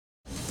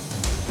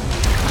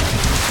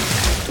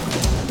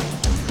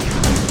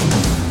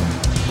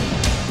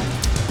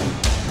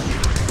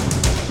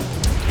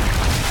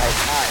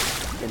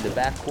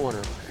back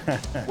corner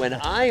when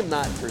I'm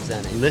not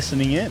presenting.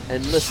 Listening in.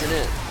 And listen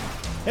in.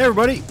 Hey,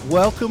 everybody.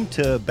 Welcome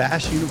to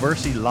Bash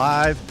University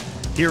Live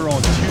here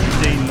on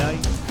Tuesday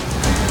night.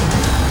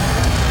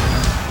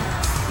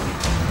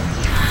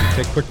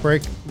 Take a quick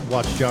break.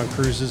 Watch John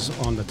Cruise's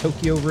on the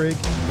Tokyo rig.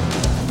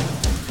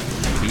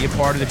 Be a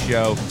part of the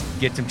show.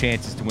 Get some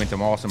chances to win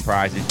some awesome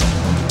prizes.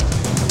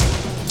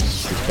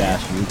 This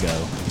Bash you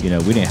go. You know,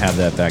 we didn't have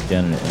that back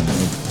then.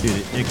 And dude,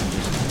 it can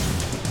just...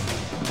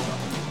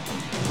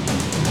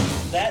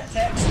 That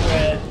text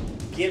thread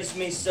gives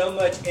me so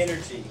much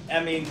energy.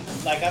 I mean,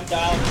 like I'm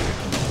dialed.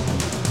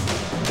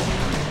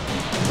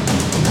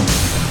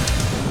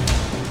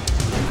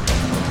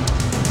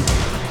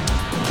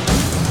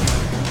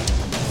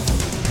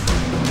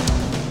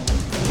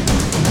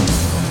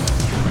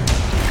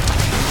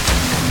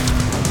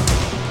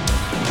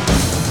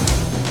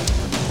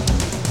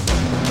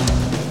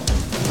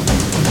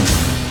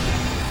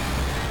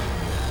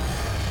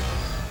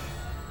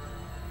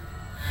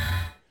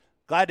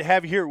 Glad to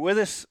have you here with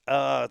us.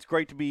 It's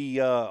great to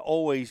be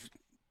always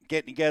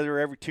getting together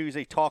every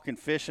Tuesday talking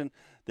fishing.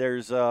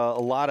 There's a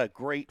lot of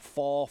great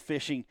fall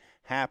fishing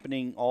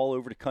happening all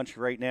over the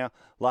country right now.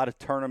 A lot of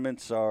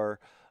tournaments are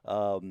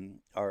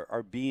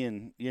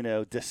being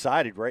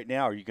decided right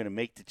now. Are you going to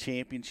make the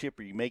championship?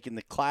 Are you making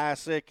the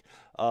classic?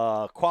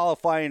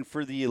 Qualifying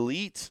for the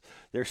elites?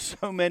 There's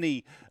so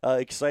many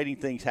exciting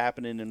things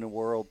happening in the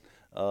world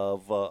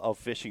of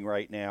fishing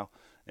right now.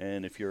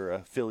 And if you're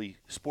a Philly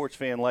sports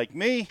fan like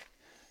me,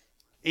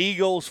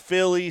 Eagles,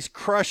 Phillies,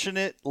 crushing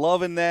it,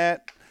 loving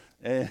that,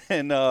 and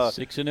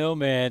 6-0,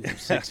 man,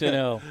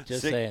 6-0.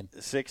 Just saying,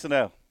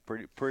 6-0,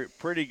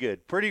 pretty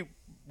good, pretty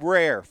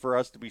rare for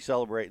us to be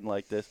celebrating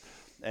like this.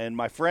 And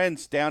my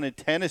friends down in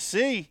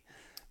Tennessee,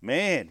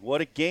 man, what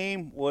a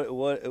game! What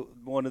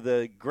one of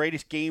the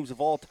greatest games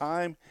of all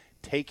time,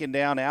 taking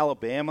down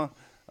Alabama.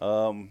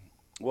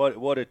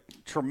 What a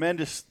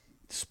tremendous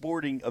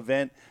sporting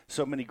event.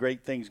 So many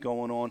great things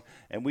going on,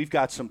 and we've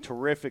got some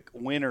terrific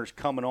winners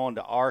coming on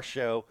to our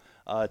show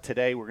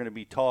today. We're going to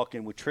be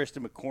talking with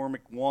Tristan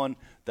McCormick, won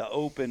the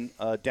Open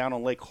down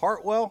on Lake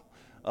Hartwell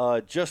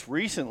just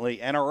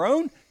recently, and our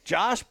own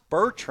Josh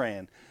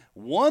Bertrand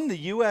won the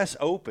U.S.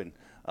 Open.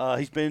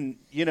 He's been,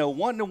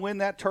 wanting to win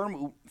that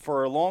tournament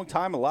for a long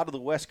time. A lot of the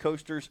West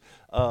Coasters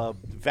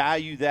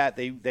value that.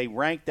 They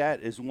rank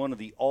that as one of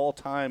the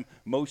all-time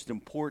most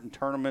important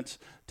tournaments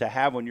to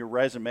have on your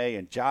resume.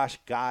 And Josh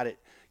got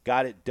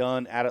it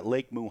done out at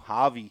Lake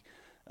Mojave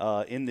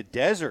in the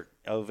desert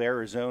of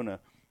Arizona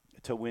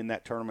to win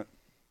that tournament.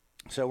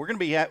 So we're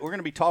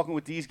gonna be talking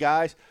with these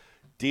guys,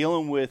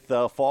 dealing with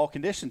fall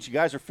conditions. You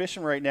guys are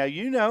fishing right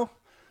now.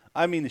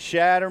 I mean, the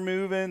shad are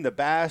moving, the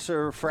bass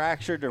are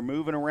fractured, they're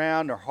moving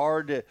around, they're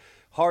hard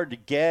to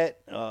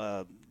get.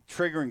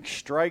 Triggering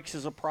strikes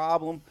is a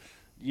problem.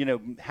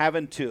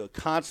 Having to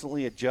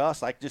constantly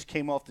adjust. I just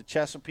came off the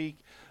Chesapeake,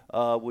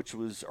 which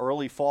was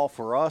early fall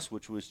for us,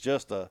 which was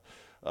just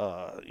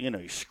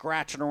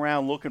scratching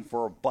around looking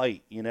for a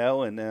bite,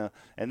 and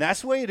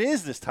that's the way it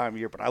is this time of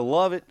year. But I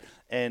love it.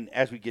 And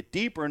as we get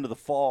deeper into the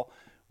fall,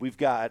 we've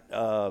got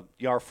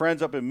our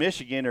friends up in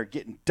Michigan are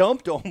getting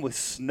dumped on with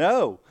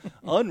snow.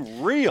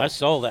 Unreal. I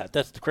saw that.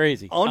 That's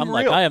crazy. Unreal. I'm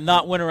like, I have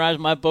not winterized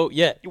my boat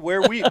yet.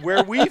 Where we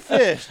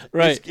fished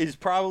right. is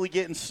probably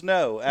getting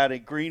snow out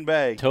at Green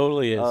Bay.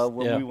 Totally is.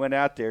 When we went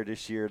out there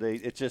this year,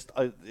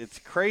 it's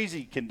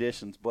crazy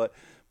conditions. But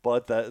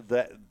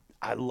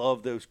I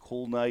love those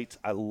cool nights.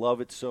 I love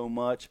it so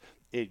much.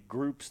 It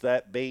groups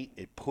that bait.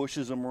 It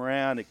pushes them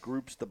around. It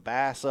groups the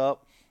bass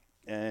up.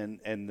 And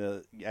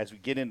as we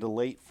get into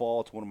late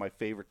fall, it's one of my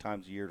favorite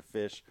times of year to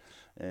fish,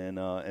 and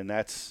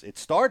it's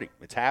starting.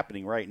 It's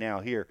happening right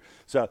now here.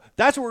 So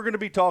that's what we're going to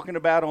be talking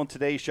about on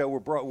today's show.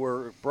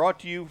 We're brought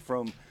to you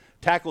from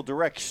Tackle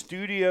Direct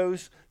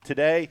Studios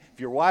today. If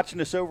you're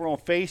watching us over on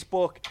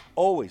Facebook,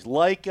 always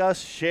like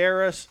us,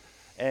 share us,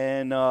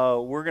 and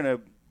we're going to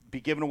be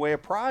giving away a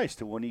prize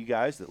to one of you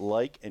guys that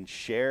like and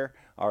share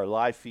our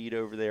live feed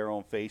over there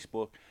on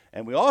Facebook.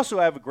 And we also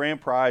have a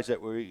grand prize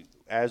that we,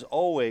 as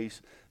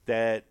always,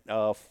 that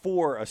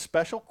for a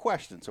special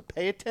question. So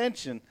pay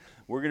attention.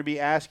 We're going to be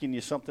asking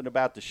you something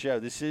about the show.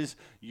 This is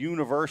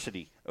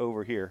university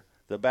over here,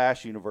 the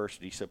Bash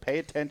University. So pay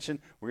attention.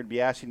 We're going to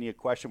be asking you a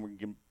question. We're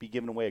going to be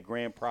giving away a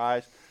grand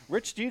prize.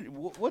 Rich,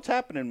 what's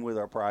happening with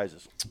our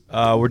prizes?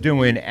 We're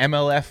doing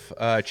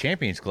MLF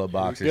Champions Club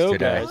boxes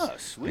today. Oh,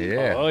 sweet.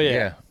 Yeah, oh,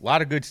 yeah. A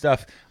lot of good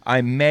stuff.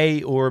 I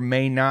may or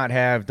may not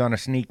have done a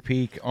sneak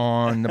peek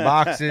on the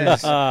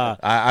boxes.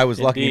 I was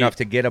lucky enough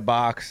to get a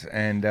box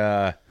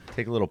and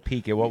take a little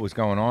peek at what was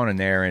going on in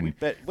there, and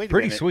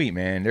pretty sweet,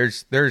 man.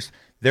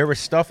 There was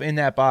stuff in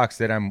that box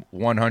that I'm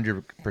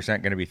 100%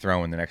 going to be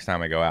throwing the next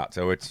time I go out.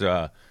 So it's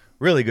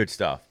really good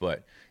stuff.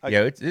 But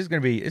it's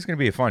going to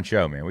be a fun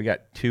show, man. We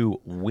got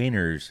two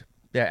winners.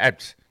 Yeah,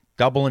 it's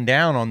doubling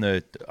down on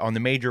the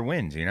major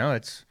wins.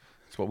 It's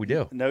That's what we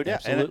do. No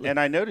doubt. Absolutely. And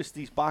I noticed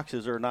these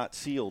boxes are not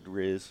sealed,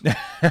 Riz.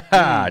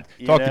 Talk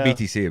You to know,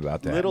 BTC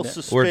about that. little Or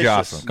suspicious.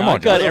 Jocelyn. Come I've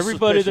on, got Jocelyn.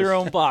 everybody suspicious. their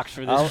own box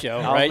for this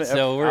show, right?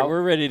 So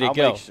we're ready to I'll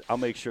go. I'll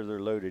make sure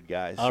they're loaded,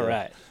 guys. All So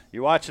right.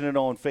 You're watching it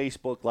on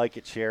Facebook. Like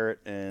it, share it,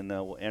 and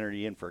we'll enter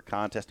you in for a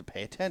contest to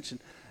pay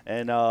attention.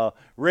 And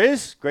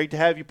Riz, great to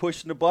have you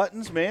pushing the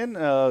buttons, man.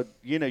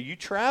 You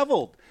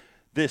traveled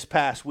this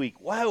past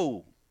week.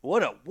 Wow,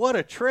 what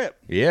a trip.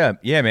 Yeah,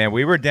 man.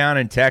 We were down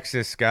in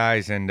Texas,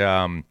 guys,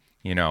 and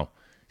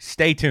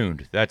stay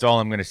tuned. That's all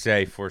I'm going to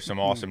say for some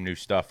awesome new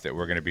stuff that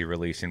we're going to be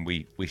releasing.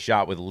 We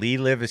shot with Lee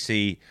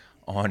Livesey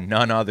on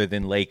none other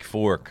than Lake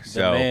Fork.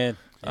 So, man.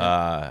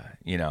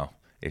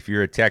 if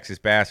you're a Texas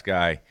bass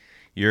guy,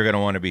 you're going to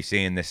want to be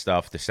seeing this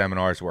stuff. The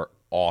seminars were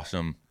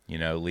awesome.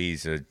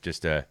 Lee's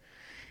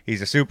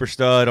he's a super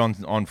stud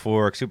on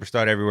Fork, super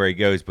stud everywhere he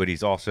goes, but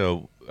he's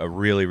also a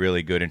really,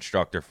 really good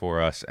instructor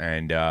for us,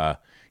 and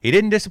he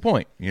didn't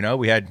disappoint.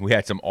 We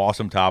had some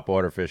awesome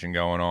topwater fishing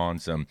going on.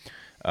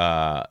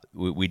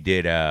 We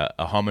did a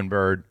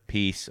hummingbird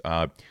piece,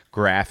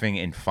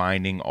 graphing and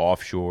finding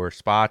offshore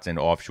spots and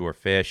offshore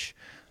fish,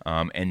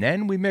 and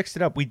then we mixed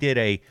it up. We did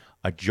a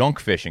junk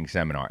fishing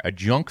seminar, a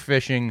junk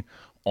fishing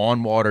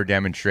on water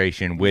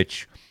demonstration,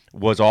 which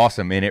was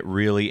awesome, and it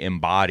really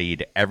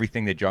embodied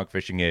everything that junk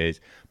fishing is.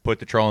 Put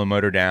the trolling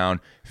motor down,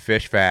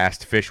 fish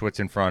fast, fish what's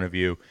in front of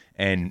you,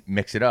 and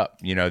mix it up.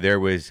 There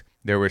was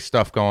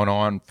stuff going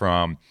on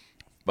from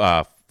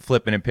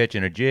flipping and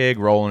pitching a jig,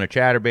 rolling a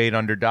chatterbait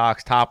under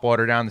docks, top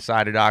water down the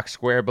side of docks,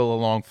 square bill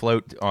along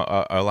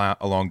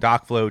along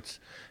dock floats,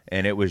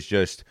 and it was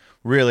just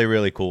really,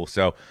 really cool.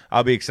 So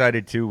I'll be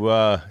excited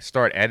to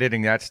start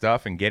editing that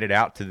stuff and get it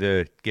out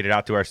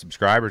to our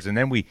subscribers. And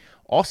then we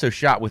also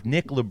shot with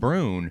Nick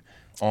LeBrun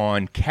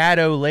on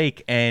Caddo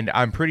Lake, and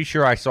I'm pretty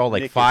sure I saw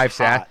like Nick five is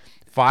hot.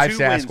 Five 2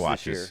 wins this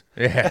Sasquatches.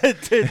 year. Yeah. 2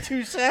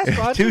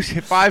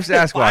 Sasquatches? Five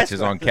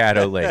Sasquatches on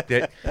Caddo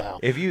Lake.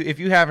 If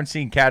you haven't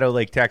seen Caddo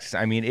Lake, Texas,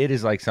 I mean, it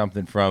is like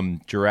something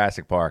from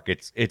Jurassic Park.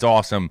 It's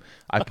awesome.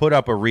 I put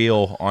up a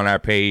reel on our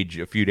page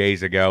a few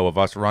days ago of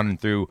us running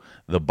through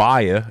the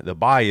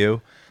bayou.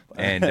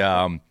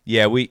 And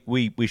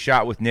we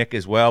shot with Nick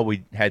as well.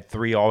 We had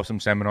 3 awesome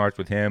seminars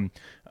with him.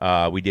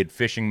 We did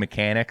fishing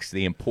mechanics,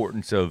 the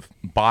importance of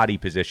body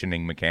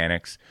positioning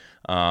mechanics,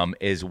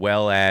 as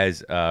well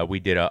as we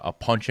did a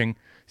punching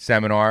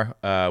seminar.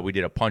 We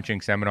did a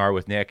punching seminar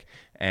with Nick,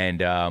 and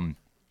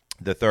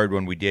the third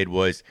one we did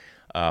was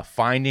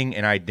finding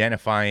and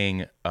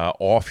identifying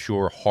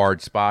offshore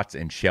hard spots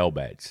and shell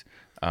beds,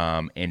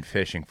 and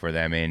fishing for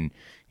them. And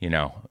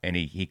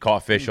he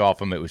caught fish off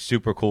them. It was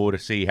super cool to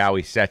see how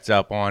he sets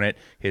up on it,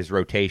 his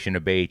rotation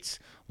of baits.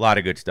 A lot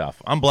of good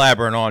stuff. I'm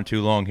blabbering on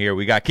too long here.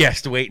 We got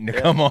guests waiting to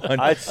come on.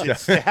 How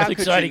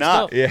could you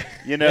not? Stuff.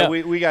 Yeah.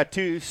 We got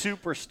 2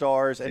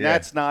 superstars, and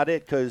that's not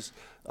it because,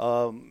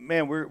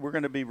 man, we're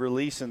going to be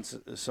releasing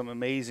some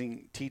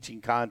amazing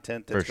teaching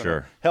content that's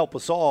going to help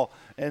us all.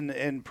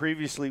 And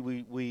previously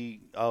we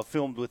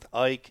filmed with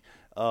Ike,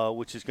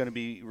 which is going to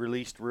be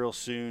released real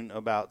soon,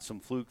 about some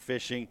fluke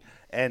fishing.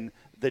 And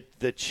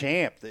the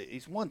champ,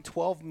 he's won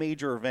 12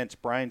 major events,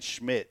 Brian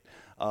Schmidt,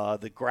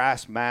 the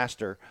grass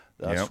master,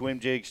 swim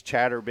jigs,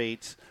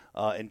 chatterbaits,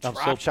 and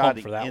drop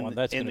shotting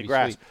in the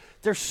grass. Sweet.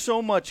 There's so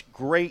much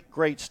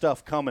great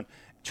stuff coming.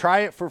 Try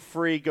it for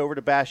free. Go over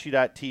to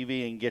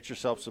bashu.tv and get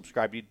yourself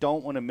subscribed. You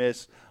don't want to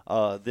miss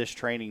this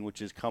training, which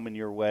is coming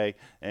your way,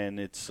 and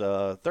it's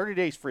 30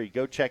 days free.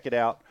 Go check it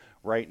out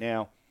right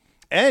now.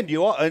 And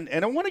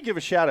I want to give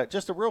a shout out,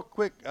 just a real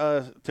quick,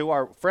 to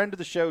our friend of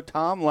the show,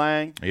 Tom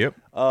Lang. Yep.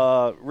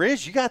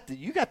 Riz, you got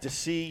to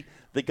see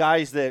the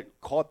guys that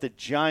caught the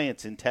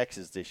giants in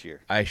Texas this year.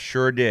 I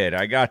sure did.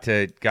 I got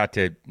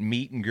to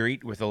meet and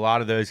greet with a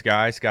lot of those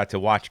guys. Got to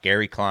watch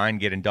Gary Klein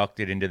get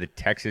inducted into the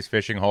Texas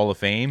Fishing Hall of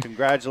Fame.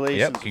 Congratulations.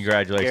 Yep,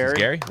 congratulations,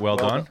 Gary. Well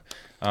done.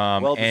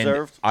 Well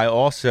deserved. And I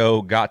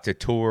also got to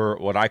tour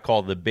what I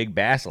call the Big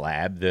Bass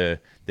Lab, the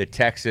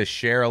Texas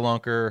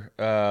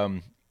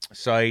Sheralunker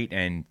site,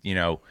 and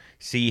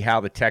see how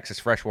the Texas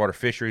freshwater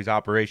fisheries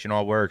operation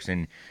all works,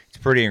 and it's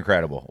pretty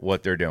incredible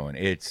what they're doing.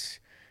 It's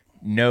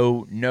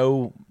no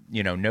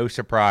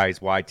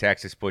surprise why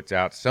Texas puts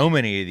out so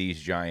many of these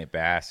giant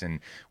bass,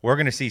 and we're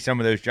going to see some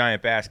of those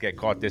giant bass get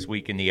caught this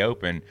week in the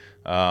Open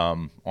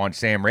on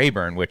Sam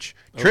Rayburn, which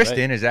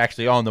Tristan is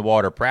actually on the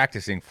water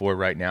practicing for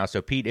right now.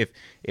 So, Pete,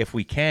 if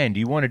we can,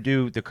 do you want to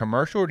do the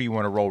commercial, or do you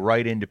want to roll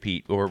right into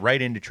Pete or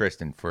right into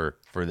Tristan for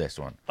this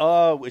one?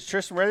 Is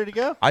Tristan ready to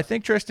go? I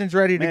think Tristan's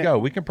ready to go.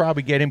 We can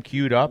probably get him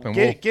queued up, and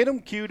get him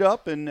queued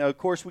up, and of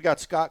course we got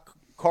Scott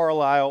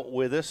Carlisle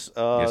with us.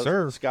 Yes,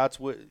 sir. Scott's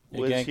with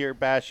us here at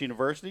Bass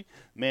University,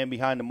 man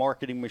behind the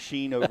marketing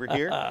machine over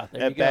here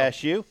at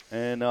Bass U.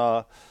 And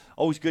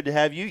always good to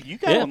have you. You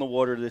got on the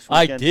water this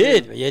weekend. I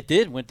did. Too. It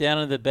did. Went down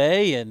in the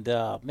bay, and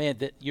man,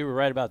 you were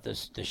right about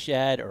this. The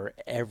shad are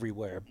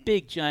everywhere.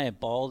 Big giant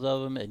balls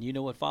of them, and you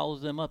know what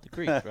follows them up the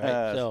creek,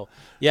 right? So,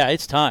 yeah,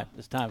 it's time.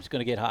 It's time. It's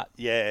going to get hot.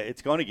 Yeah,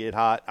 it's going to get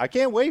hot. I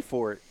can't wait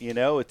for it.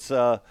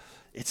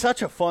 It's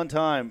such a fun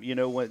time,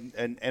 when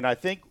and I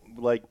think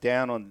like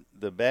down on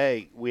the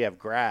bay, we have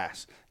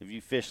grass. If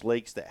you fish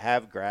lakes that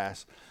have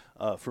grass,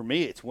 for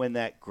me, it's when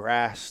that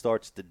grass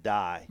starts to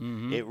die.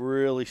 It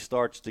really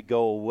starts to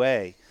go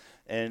away,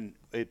 and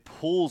it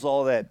pulls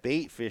all that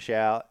bait fish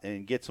out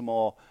and gets them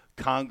all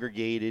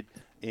congregated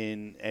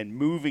and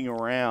moving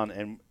around,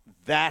 and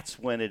that's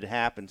when it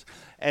happens.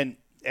 And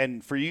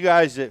for you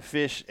guys that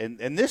fish,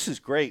 and this is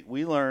great.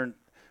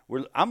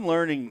 I'm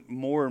learning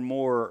more and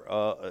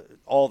more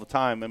all the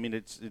time. I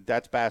mean,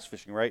 that's bass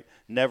fishing, right?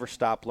 Never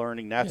stop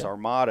learning. That's our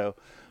motto.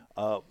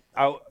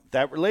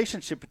 That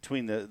relationship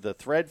between the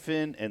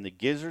threadfin and the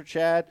gizzard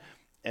shad,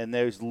 and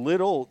the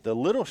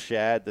little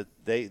shad that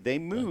they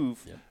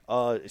move,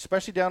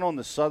 especially down on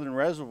the southern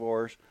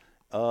reservoirs.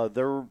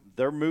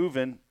 They're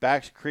moving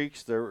back to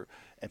creeks.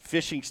 And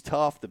fishing's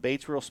tough. The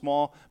bait's real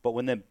small, but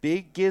when the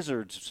big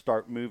gizzards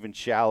start moving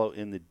shallow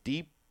in the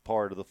deep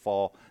part of the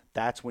fall,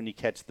 that's when you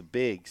catch the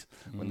bigs.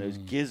 When those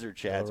gizzard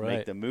shads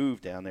make the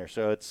move down there.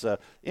 So it's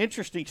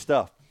interesting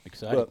stuff.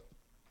 Exciting. But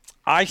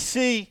I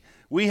see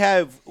we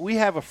have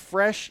a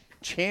fresh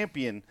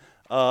champion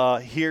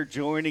here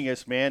joining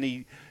us,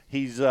 man.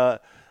 He's I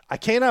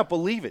cannot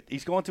believe it.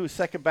 He's going to his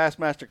second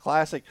Bassmaster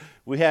Classic.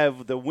 We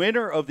have the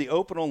winner of the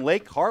Open on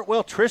Lake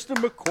Hartwell, Tristan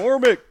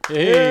McCormick.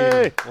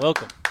 Hey,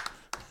 welcome.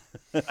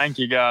 Thank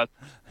you, guys.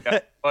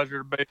 Pleasure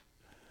to be.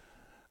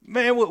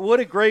 Man, what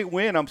a great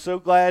win! I'm so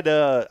glad.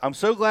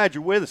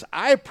 You're with us.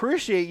 I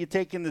appreciate you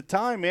taking the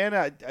time,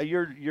 man.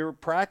 You're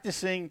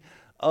practicing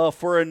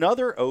for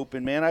another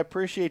Open, man. I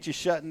appreciate you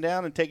shutting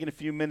down and taking a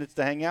few minutes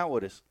to hang out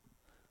with us.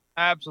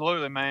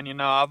 Absolutely, man. You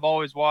know, I've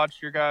always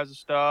watched your guys'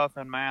 stuff,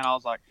 and man, I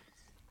was like,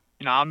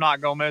 you know, I'm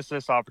not gonna miss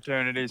this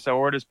opportunity. So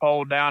we're just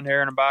pulled down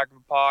here in the back of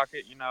the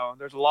pocket. You know,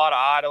 there's a lot of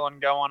idling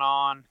going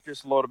on.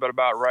 Just a little bit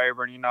about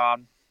Rayburn. You know,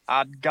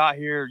 I got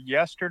here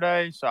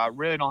yesterday, so I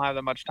really don't have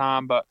that much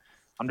time, but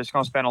I'm just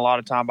going to spend a lot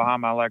of time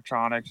behind my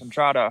electronics and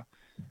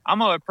I'm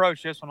going to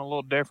approach this one a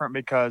little different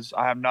because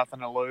I have nothing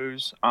to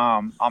lose.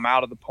 I'm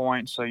out of the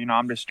points. So, you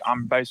know,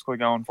 I'm basically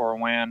going for a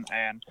win,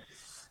 and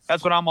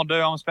that's what I'm going to do.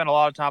 I'm going to spend a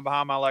lot of time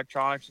behind my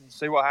electronics and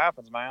see what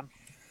happens, man.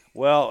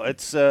 Well, it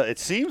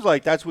seems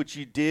like that's what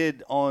you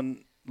did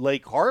on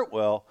Lake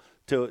Hartwell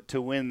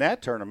to win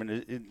that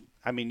tournament.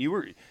 I mean,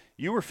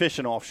 you were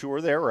fishing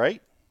offshore there,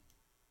 right?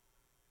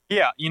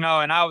 Yeah, you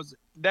know, and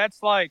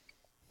that's like,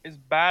 as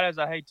bad as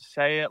I hate to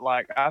say it,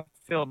 like I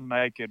feel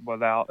naked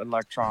without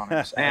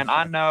electronics. And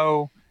I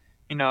know,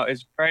 you know,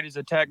 as great as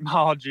the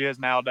technology is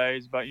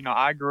nowadays, but, you know,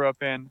 I grew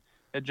up in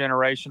a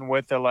generation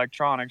with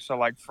electronics. So,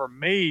 like, for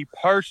me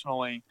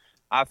personally,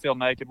 I feel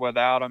naked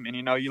without them. And,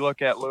 you know, you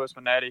look at Louis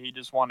Minetti, he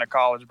just won the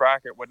college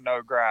bracket with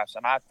no graphs.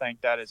 And I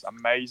think that is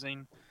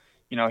amazing.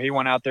 You know, he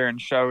went out there and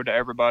showed to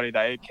everybody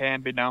that it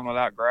can be done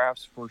without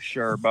graphs for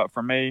sure. But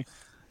for me,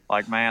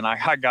 like, man,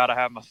 I got to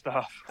have my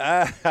stuff.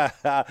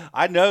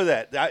 I know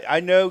that. I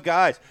know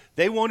guys,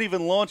 they won't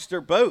even launch their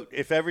boat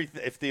if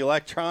the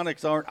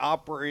electronics aren't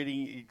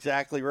operating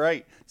exactly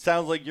right.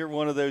 Sounds like you're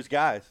one of those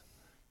guys.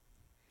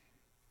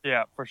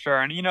 Yeah, for sure.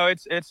 And, you know,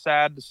 it's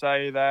sad to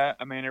say that.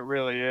 I mean, it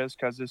really is,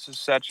 because this is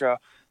such a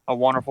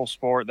wonderful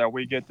sport that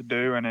we get to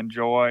do and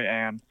enjoy.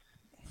 And,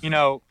 you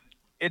know,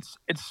 it's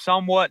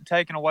somewhat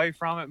taken away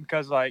from it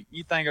because, like,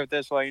 you think of it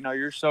this way, you know,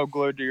 you're so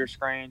glued to your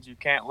screens, you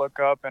can't look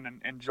up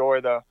and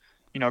enjoy the,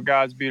 you know,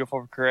 God's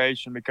beautiful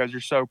creation because you're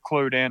so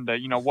clued into,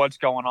 you know, what's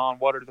going on,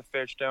 what are the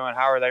fish doing,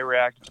 how are they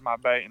reacting to my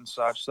bait and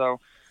such. So, I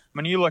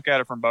mean, you look at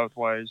it from both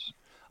ways.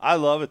 I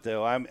love it,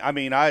 though. I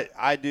mean,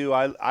 I do.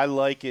 I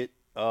like it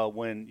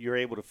when you're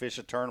able to fish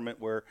a tournament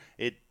where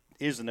it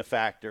isn't a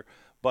factor.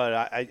 But,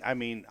 I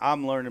mean,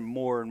 I'm learning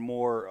more and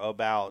more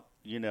about,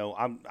 you know,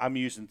 I'm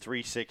using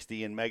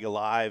 360 and Mega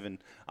Live, and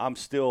I'm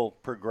still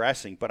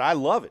progressing. But I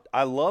love it.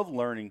 I love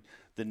learning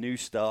the new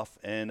stuff.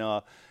 And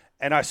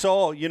I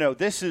saw, you know,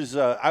 this is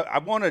I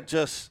want to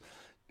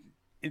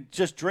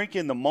just drink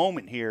in the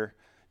moment here.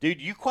 Dude,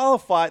 you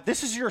qualified.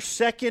 This is your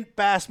second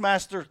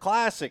Bassmaster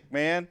Classic,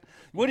 man.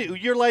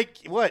 You're like,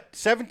 what,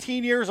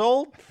 17 years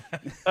old?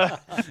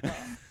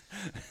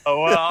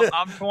 Oh, well,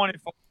 I'm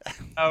 24.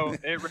 No,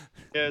 it really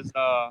is.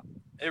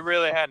 It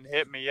really hadn't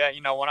hit me yet.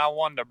 You know, when I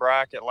won the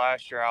bracket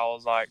last year, I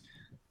was like,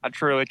 I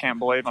truly can't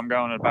believe I'm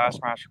going to the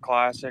Bassmaster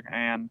Classic.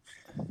 And,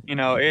 you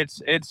know,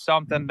 it's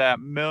something that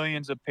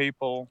millions of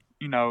people,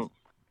 you know,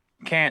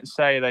 can't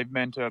say they've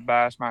been to a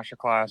Bassmaster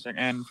Classic.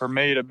 And for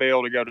me to be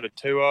able to go to the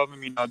two of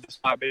them, you know, this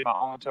might be my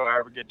only two I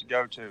ever get to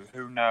go to.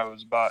 Who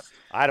knows? But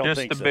I don't just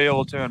think to so. be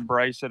able to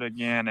embrace it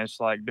again, it's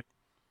like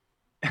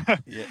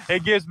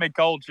it gives me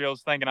cold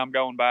chills thinking I'm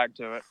going back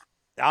to it.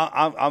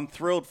 I'm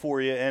thrilled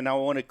for you, and I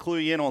want to clue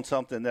you in on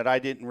something that I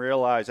didn't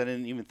realize. I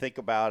didn't even think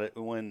about it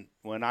when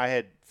I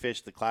had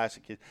fished the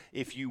Classic.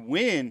 If you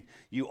win,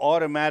 you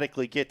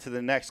automatically get to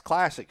the next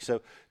Classic.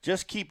 So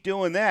just keep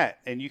doing that,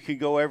 and you can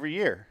go every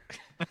year.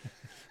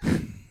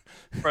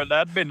 Bro,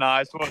 that'd be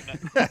nice, wouldn't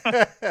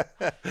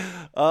it?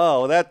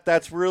 Oh,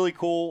 that's really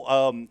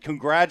cool.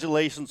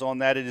 Congratulations on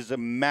that. It is a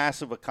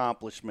massive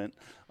accomplishment,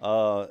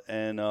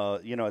 and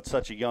you know, at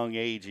such a young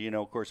age. You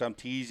know, of course, I'm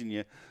teasing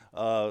you.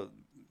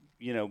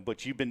 You know,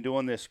 but you've been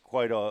doing this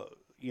quite a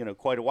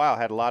quite a while.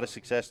 Had a lot of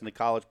success in the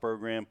college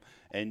program,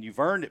 and you've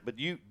earned it. But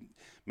you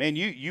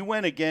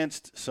went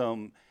against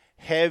some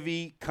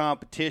heavy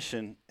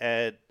competition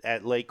at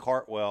Lake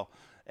Hartwell,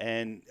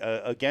 and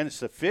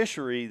against a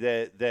fishery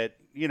that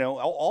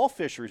all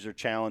fisheries are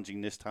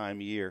challenging this time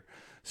of year.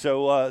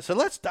 So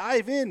let's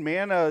dive in,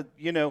 man.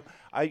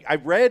 I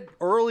read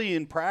early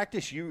in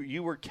practice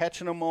you were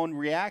catching them on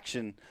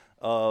reaction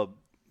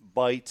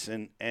bites,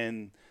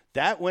 and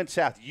that went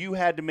south. You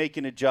had to make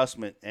an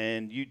adjustment,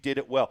 and you did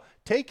it well.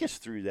 Take us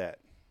through that.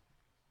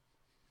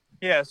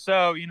 Yeah,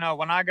 so,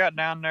 when I got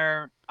down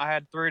there, I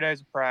had 3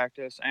 days of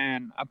practice,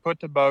 and I put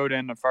the boat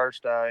in the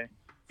first day.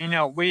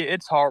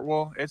 It's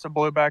Hartwell. It's a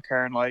blueback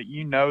herring lake.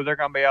 They're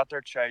going to be out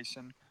there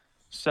chasing.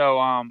 So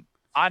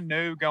I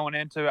knew going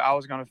into it I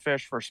was going to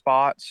fish for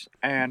spots,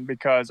 and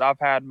because I've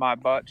had my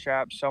butt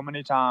chapped so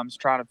many times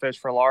trying to fish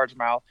for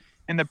largemouth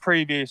in the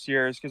previous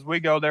years, because we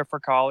go there for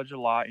college a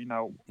lot,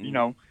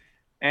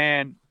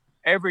 and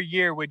every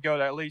year we'd go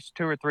there at least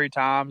 2 or 3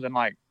 times, and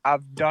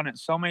I've done it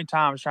so many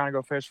times trying to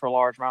go fish for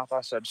largemouth.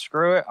 I said,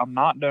 screw it, I'm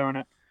not doing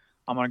it.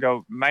 I'm going to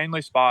go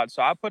mainly spots.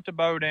 So I put the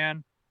boat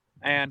in,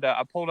 and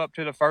I pulled up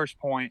to the first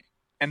point,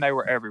 and they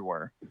were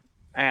everywhere.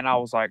 And I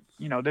was like,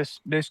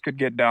 this could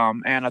get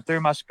dumb. And I threw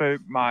my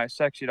spook, my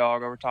sexy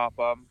dog, over top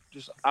of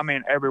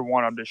them. Every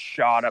one of them just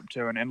shot up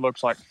to it, and it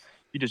looks like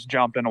you just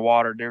jumped in the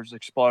water. There's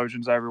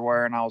explosions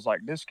everywhere, and I was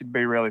like, this could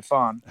be really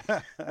fun.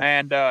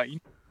 And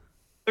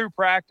through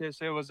practice,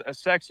 it was a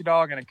sexy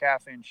dog and a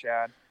caffeine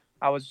shad.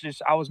 I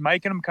was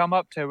making them come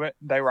up to it.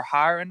 They were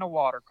higher in the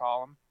water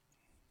column.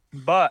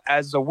 But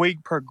as the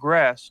week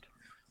progressed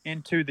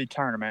into the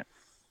tournament,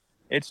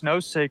 it's no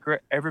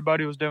secret,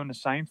 everybody was doing the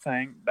same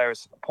thing. There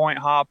was point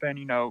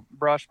hopping,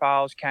 brush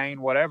piles,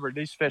 cane, whatever.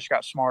 These fish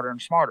got smarter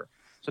and smarter.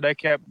 So they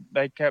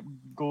kept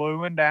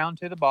gluing down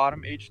to the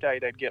bottom. Each day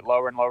they'd get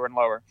lower and lower and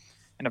lower.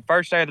 And the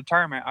first day of the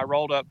tournament, I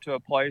rolled up to a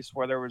place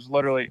where there was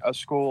literally a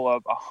school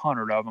of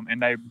 100 of them, and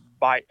they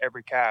bite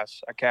every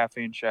cast, a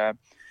caffeine shad.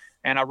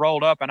 And I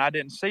rolled up, and I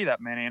didn't see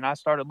that many. And I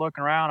started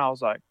looking around. I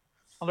was like,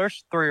 well,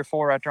 there's 3 or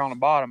 4 right there on the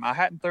bottom. I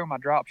hadn't thrown my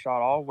drop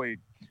shot all week.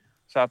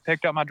 So I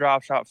picked up my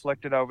drop shot,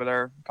 flicked it over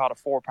there, caught a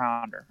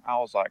 4-pounder. I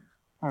was like,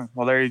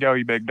 well, there you go,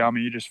 you big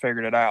dummy. You just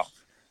figured it out.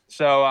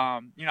 So,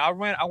 I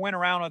went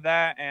around with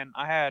that, and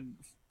I had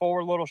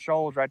 4 little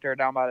shoals right there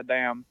down by the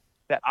dam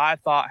that I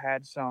thought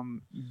had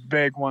some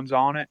big ones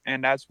on it,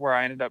 and that's where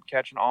I ended up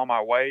catching all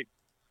my weight.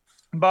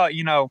 But,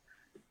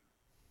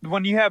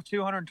 when you have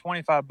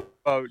 225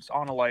 boats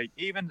on a lake,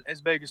 even as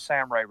big as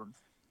Sam Rayburn,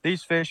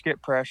 these fish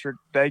get pressured.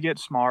 They get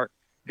smart.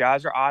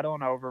 Guys are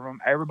idling over them.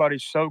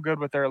 Everybody's so good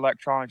with their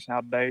electronics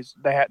nowadays,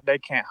 they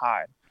can't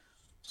hide.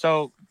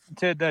 So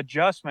to the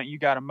adjustment you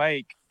got to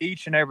make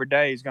each and every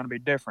day is going to be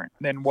different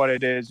than what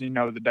it is,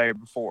 the day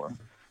before.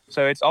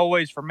 So it's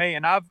always for me,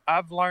 and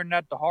I've learned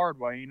that the hard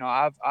way.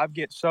 I've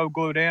get so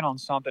glued in on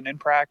something in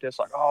practice,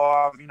 like,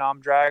 I'm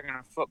dragging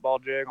a football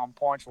jig on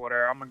points or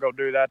whatever. I'm gonna go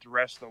do that the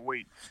rest of the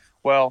week.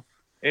 Well,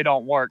 it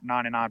don't work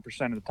 99%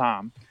 of the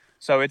time.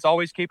 So it's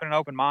always keeping an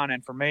open mind,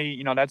 and for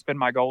me, that's been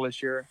my goal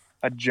this year.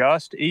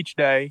 Adjust each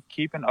day,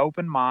 keep an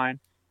open mind,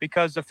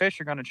 because the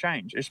fish are going to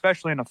change,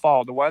 especially in the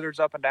fall. The weather's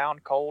up and down,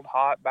 cold,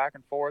 hot, back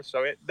and forth.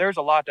 So there's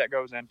a lot that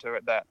goes into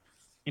it that,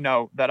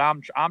 that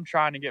I'm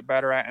trying to get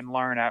better at and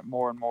learn at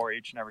more and more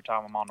each and every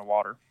time I'm on the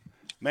water.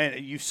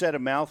 Man, you said a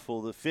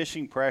mouthful. The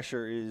fishing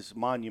pressure is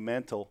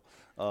monumental,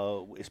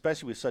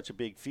 especially with such a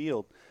big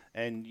field.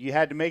 And you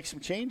had to make some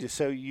changes.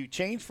 So you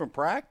changed from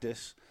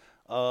practice,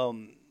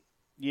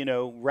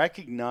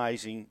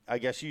 recognizing, I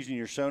guess, using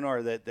your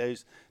sonar that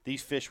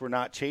these fish were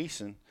not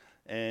chasing.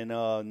 And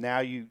now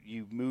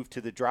you move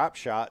to the drop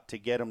shot to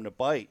get them to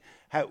bite.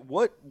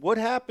 What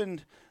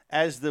happened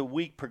as the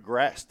week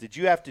progressed? Did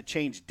you have to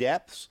change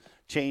depths,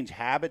 change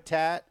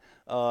habitat?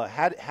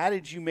 How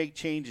did you make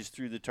changes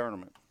through the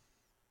tournament?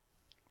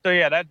 So,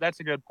 yeah,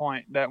 that's a good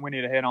point that we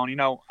need to hit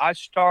on. I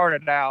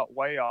started out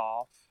way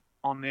off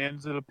on the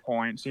ends of the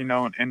points, in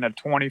the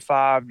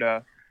 25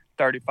 to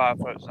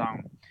 35-foot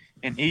zone.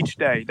 And each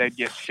day they'd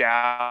get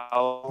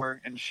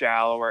shallower and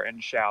shallower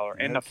and shallower.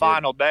 And the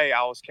final day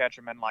I was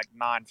catching them in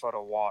 9 foot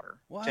of water,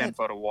 10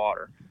 foot of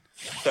water.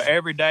 So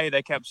every day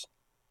they kept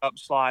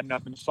sliding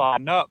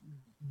up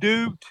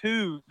due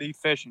to the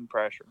fishing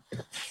pressure.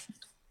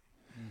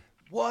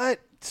 What?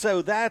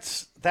 So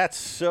that's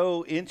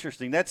so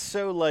interesting. That's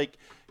so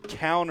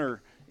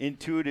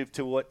counterintuitive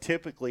to what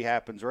typically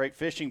happens, right?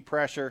 Fishing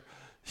pressure,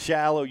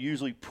 shallow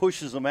usually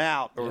pushes them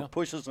out or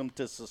pushes them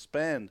to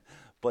suspend.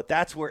 But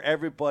that's where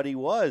everybody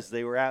was.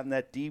 They were out in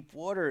that deep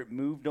water. It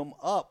moved them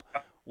up.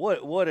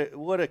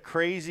 What a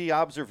crazy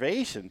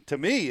observation. To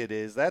me, it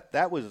is.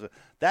 That was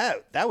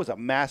a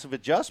massive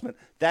adjustment.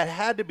 That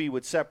had to be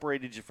what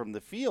separated you from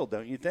the field,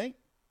 don't you think?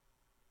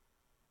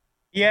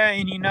 Yeah,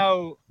 and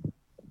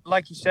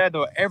like you said,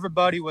 though,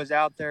 everybody was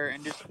out there,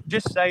 and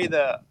just say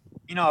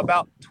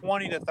about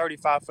 20 to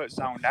 35-foot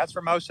zone. That's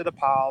where most of the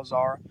piles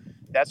are.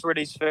 That's where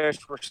these fish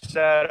were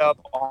set up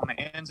on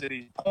the ends of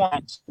these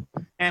points.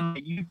 and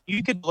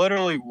you could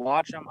literally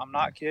watch them. I'm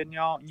not kidding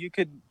y'all. You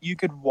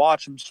could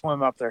watch them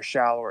swim up there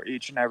shallower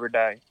each and every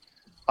day.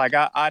 Like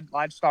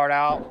I'd start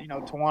out,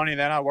 20,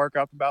 then I'd work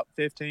up about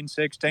 15,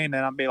 16,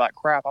 then I'd be like,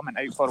 crap, I'm in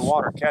 8 foot of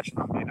water catching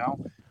them,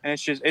 and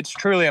it's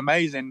truly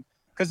amazing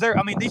because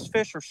these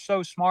fish are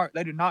so smart.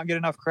 They do not get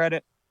enough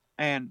credit.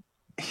 And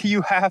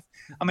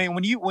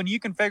when you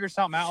can figure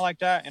something out like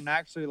that and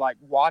actually like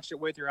watch it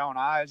with your own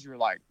eyes, you're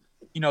like,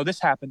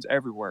 this happens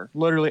everywhere,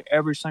 literally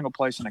every single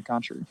place in the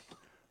country.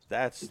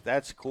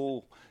 That's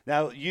cool.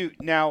 Now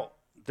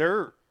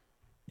they're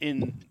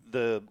in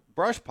the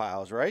brush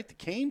piles, right? The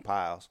cane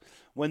piles.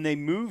 When they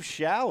move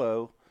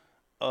shallow,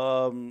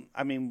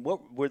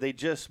 what were they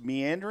just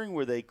meandering?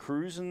 Were they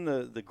cruising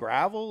the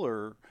gravel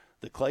or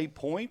the clay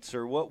points,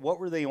 or what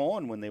were they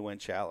on when they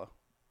went shallow?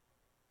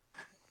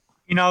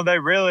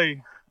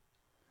 The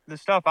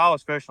stuff I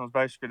was fishing was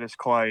basically just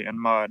clay and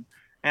mud.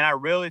 And I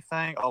really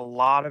think a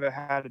lot of it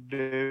had to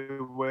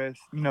do with,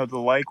 the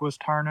lake was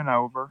turning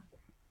over.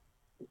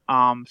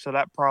 So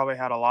that probably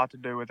had a lot to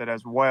do with it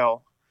as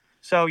well.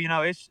 So,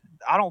 I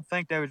don't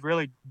think they was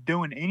really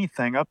doing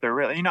anything up there,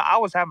 really. I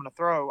was having to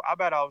throw, I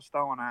bet I was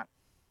throwing at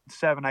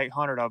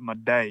 700-800 of them a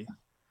day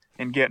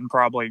and getting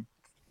probably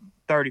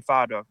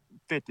 35 to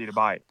 50 to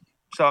bite.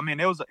 So,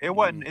 it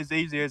wasn't as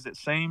easy as it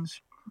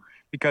seems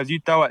because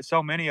you throw at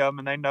so many of them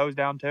and they nose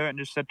down to it and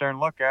just sit there and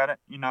look at it,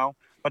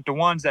 But the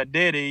ones that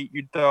did eat,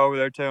 you'd throw over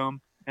there to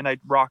them and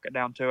they'd rock it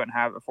down to it and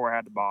have it before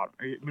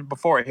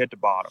it hit the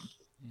bottom.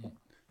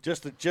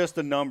 Just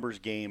a numbers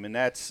game, and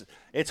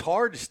it's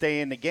hard to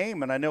stay in the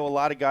game. And I know a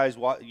lot of guys,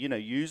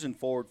 using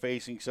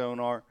forward-facing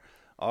sonar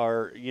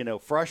are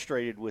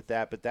frustrated with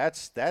that. But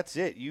that's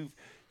it.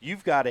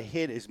 You've got to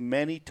hit as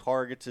many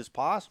targets as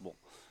possible.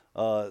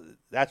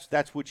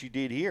 That's what you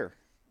did here.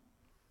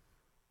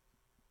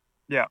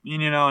 Yeah,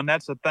 and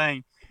that's the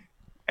thing.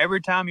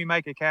 Every time you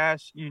make a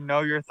cast,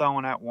 you're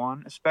throwing at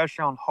one,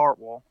 especially on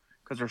Hartwell,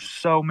 because there's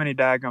so many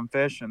daggum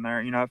fish in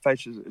there.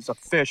 It's a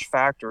fish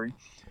factory.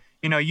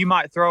 You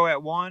might throw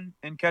at one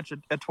and catch a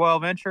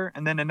 12-incher,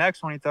 and then the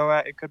next one you throw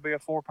at, it could be a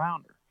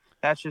 4-pounder.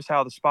 That's just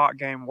how the spot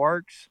game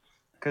works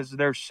because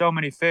there's so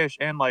many fish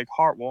in Lake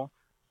Hartwell.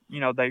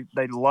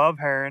 They love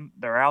herring.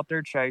 They're out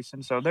there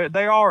chasing, so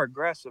they are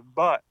aggressive.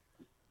 But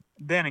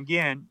then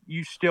again,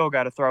 you still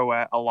got to throw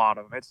at a lot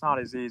of them. It's not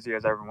as easy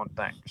as everyone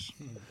thinks.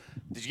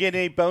 Did you get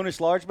any bonus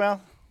largemouth?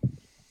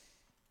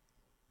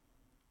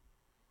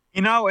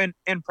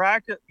 In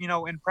practice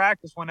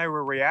when they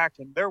were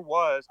reacting, I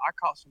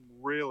caught some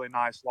really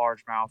nice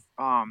largemouth.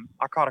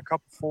 I caught a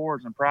couple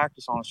forwards in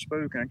practice on a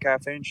spook and a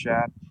caffeine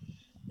shad,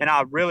 and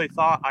I really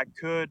thought I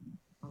could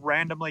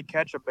randomly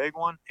catch a big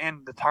one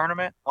in the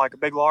tournament, like a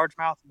big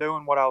largemouth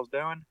doing what I was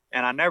doing,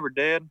 and I never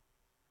did.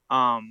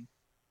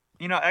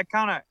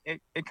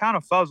 It kind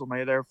of fuzzled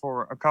me there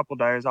for a couple of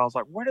days. I was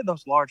like, where did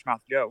those largemouth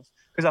go?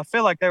 Because I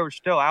feel like they were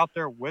still out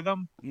there with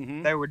them.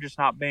 Mm-hmm. They were just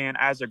not being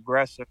as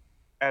aggressive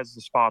as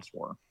the spots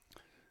were.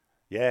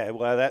 Yeah,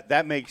 well,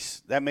 that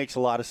makes a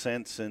lot of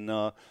sense, and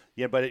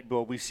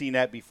but we've seen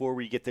that before,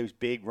 where you get those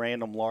big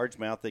random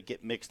largemouth that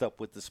get mixed up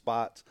with the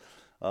spots.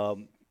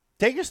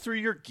 Take us through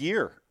your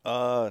gear.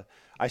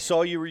 I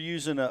saw you were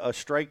using a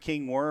Strike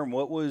King worm.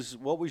 What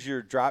was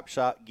your drop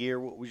shot gear?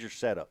 What was your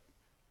setup?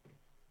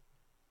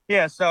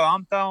 Yeah, so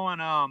I'm throwing.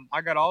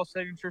 I got all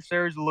Signature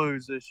Series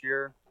Lures this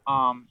year.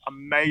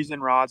 Amazing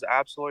rods,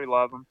 absolutely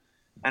love them.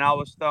 And I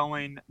was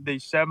throwing the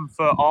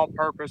 7-foot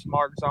all-purpose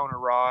Mark Zoner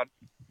rod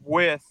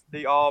with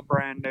the all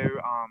brand new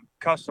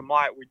custom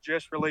light we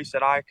just released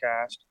at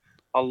iCast,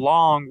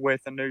 along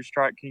with the new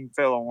Strike King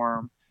filler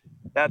worm.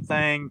 That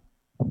thing,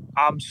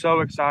 I'm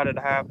so excited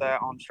to have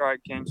that on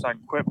Strike King so I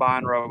can quit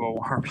buying robo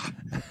worms.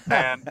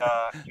 And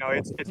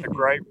it's a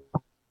great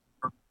worm.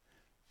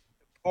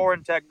 The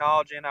foreign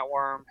technology in that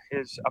worm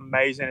is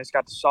amazing. It's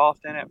got the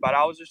soft in it, but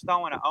I was just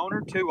throwing an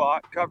Owner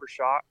 2-aught cover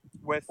shot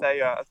with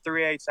a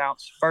 3/8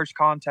 ounce first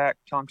contact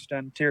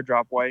tungsten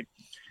teardrop weight.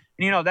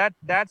 And,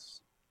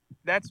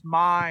 that's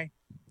my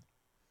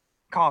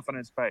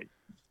confidence bait.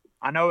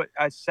 I know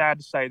it's sad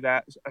to say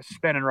that, a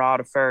spinning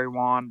rod, a fairy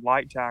wand,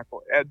 light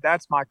tackle,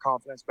 that's my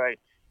confidence bait.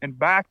 And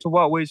back to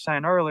what we were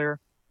saying earlier,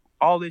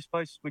 all these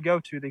places we go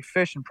to, the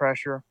fishing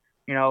pressure,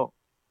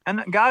 and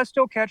the guys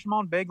still catch them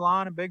on big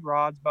line and big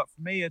rods. But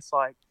for me, it's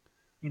like,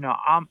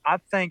 I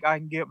think I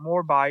can get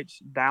more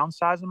bites,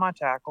 downsizing my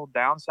tackle,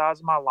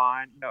 downsizing my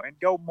line, and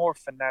go more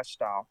finesse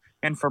style.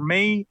 And for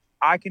me,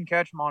 I can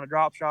catch them on a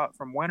drop shot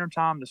from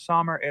wintertime to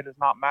summer. It does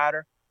not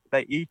matter.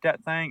 They eat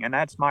that thing, and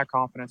that's my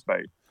confidence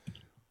bait.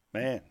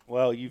 Man,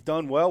 well, you've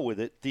done well with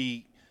it.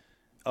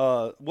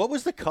 What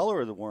was the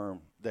color of the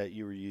worm that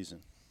you were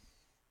using?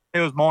 It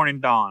was Morning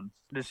Dawn.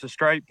 Just a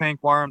straight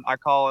pink worm. I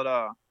call it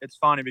it's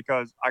funny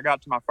because I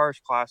got to my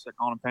first classic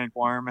on a pink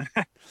worm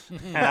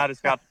and I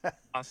just got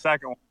my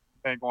second one,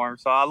 pink worm.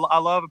 So I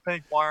love a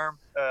pink worm.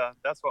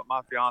 That's what my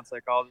fiance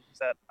calls it. She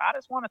said, I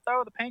just want to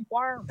throw the pink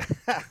worm.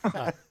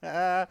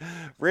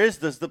 Riz,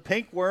 does the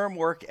pink worm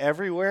work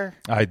everywhere?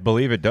 I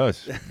believe it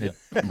does. It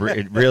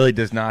really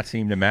does not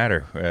seem to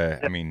matter.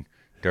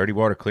 Dirty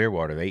water, clear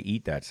water, they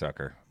eat that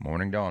sucker.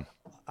 Morning Dawn.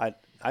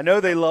 I know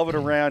they love it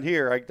around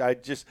here. I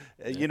just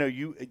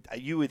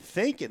you would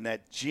think in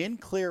that gin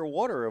clear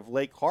water of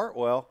Lake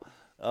Hartwell,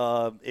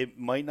 it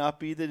might not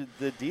be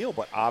the deal,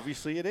 but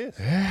obviously it is.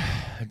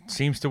 It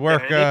seems to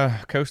work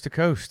coast to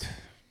coast.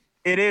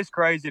 It is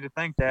crazy to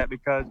think that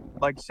because,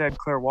 like you said,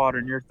 clear water,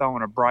 and you're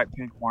throwing a bright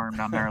pink worm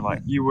down there.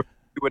 Like you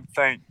would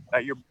think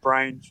that your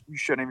brain, you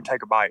shouldn't even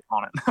take a bite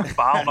on it. But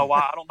I don't know why.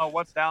 I don't know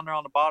what's down there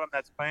on the bottom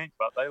that's pink,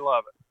 but they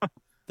love it.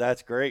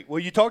 That's great. Well,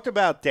 you talked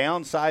about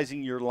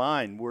downsizing your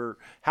line.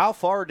 How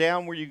far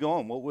down were you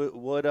going?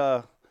 What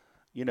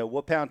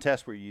pound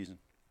test were you using?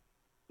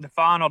 The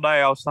final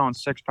day, I was throwing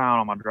 6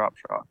 pound on my drop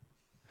shot.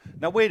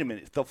 Now, wait a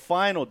minute. The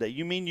final day,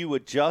 you mean you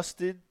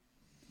adjusted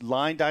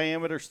line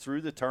diameters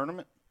through the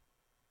tournament?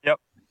 Yep.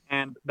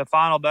 And the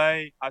final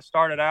day, I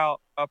started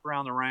out up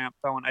around the ramp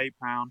throwing 8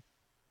 pound,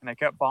 and they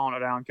kept falling it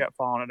down, kept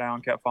falling it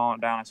down, kept falling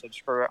it down. I said,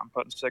 screw it, I'm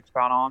putting 6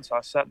 pound on. So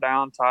I sat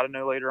down, tied a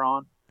new leader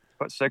on,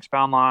 put 6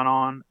 pound line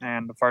on,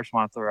 and the first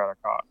one I threw out, I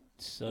caught.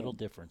 Subtle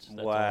difference.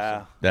 That's wow.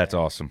 Awesome. That's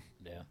awesome.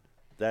 Yeah.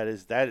 That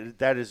is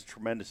a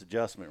tremendous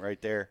adjustment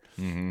right there.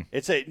 Mm-hmm.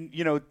 It's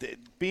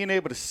being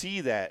able to see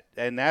that,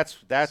 and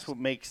that's what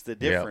makes the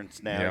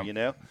difference now.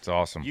 Yep. It's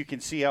awesome. You can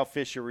see how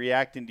fish are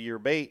reacting to your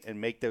bait and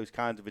make those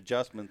kinds of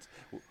adjustments.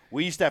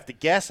 We used to have to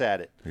guess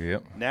at it.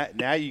 Yep.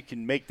 Now you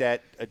can make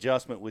that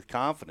adjustment with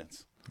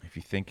confidence. If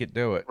you think it,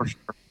 do it.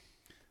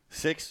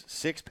 6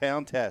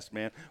 pound test,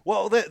 man.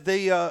 Well,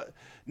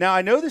 now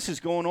I know this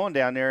is going on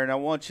down there, and I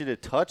want you to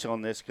touch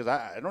on this because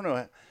I don't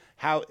know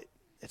how.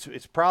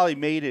 It's probably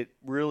made it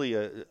really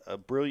a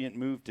brilliant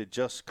move to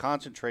just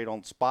concentrate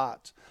on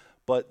spots.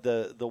 But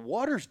the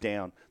water's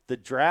down. The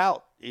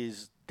drought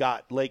is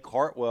got Lake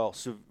Hartwell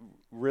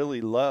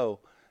really low,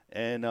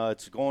 and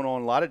it's going on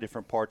in a lot of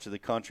different parts of the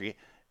country.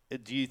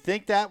 Do you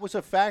think that was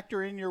a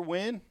factor in your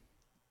win?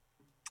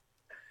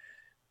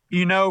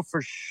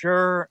 For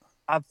sure,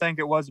 I think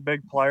it was a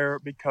big player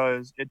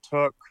because it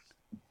took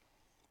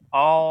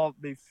all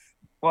the –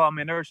 well, I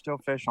mean, there were still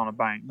fish on the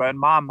bank, but in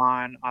my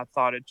mind, I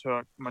thought it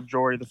took the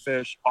majority of the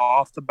fish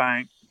off the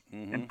bank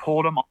and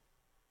pulled them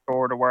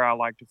shore to where I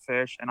like to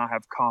fish, and I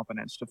have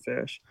confidence to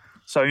fish.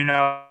 So,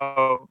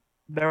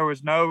 there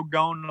was no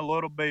going to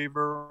little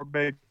beaver or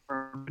big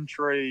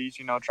trees,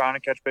 trying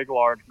to catch big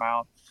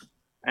largemouth.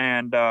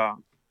 And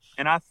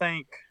I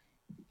think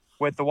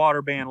with the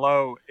water being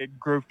low, it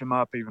grouped them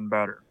up even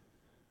better.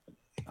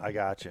 I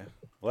gotcha.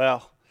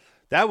 Well,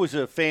 that was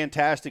a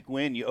fantastic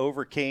win. You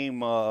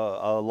overcame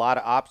a lot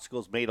of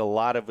obstacles, made a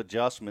lot of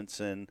adjustments,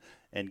 and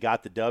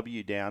got the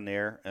W down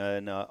there.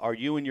 And are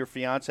you and your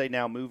fiance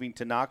now moving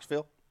to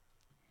Knoxville?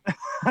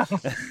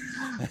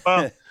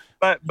 Well,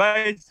 but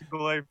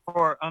basically,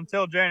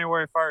 until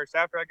January 1st,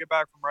 after I get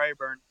back from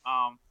Rayburn,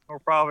 we're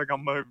probably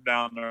gonna move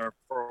down there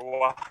for a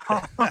while.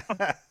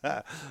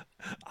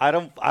 I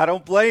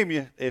don't blame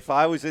you. If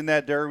I was in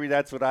that derby,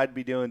 that's what I'd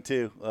be doing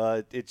too.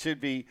 It should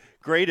be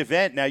a great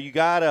event. Now you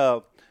got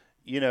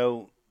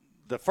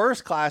the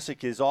first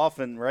classic is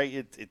often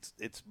right.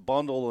 It's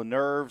bundle of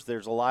nerves.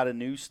 There's a lot of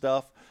new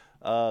stuff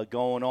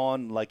going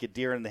on, like a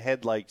deer in the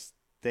headlights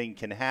thing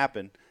can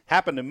happen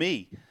to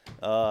me.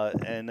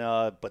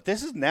 But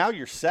this is now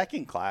your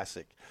second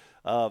classic.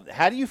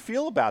 How do you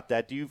feel about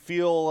that? Do you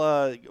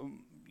feel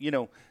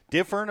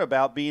different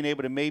about being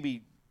able to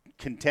maybe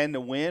contend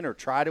to win or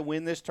try to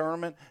win this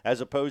tournament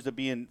as opposed to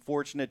being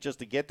fortunate just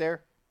to get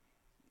there?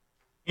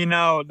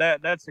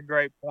 That's a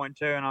great point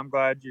too, and I'm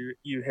glad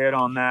you hit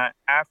on that.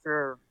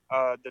 After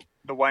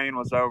the weighing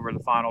was over,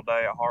 the final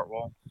day at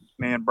Hartwell,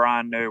 me and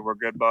Brian knew we're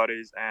good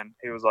buddies, and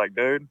he was like,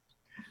 dude,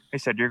 he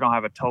said, you're going to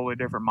have a totally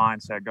different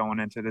mindset going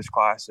into this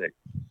classic.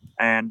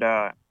 And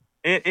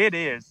it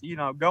is,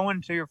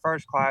 going to your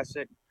first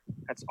classic,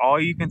 that's all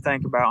you can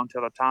think about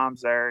until the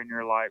time's there, and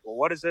you're like, well,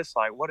 what is this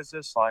like? What is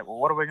this like? Well,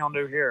 what are we going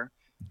to do here?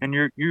 And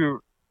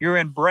you're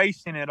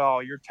embracing it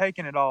all. You're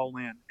taking it all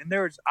in. And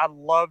I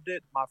loved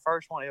it. My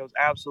first one, it was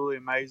absolutely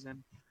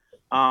amazing.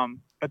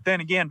 But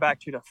then again, back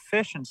to the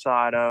fishing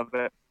side of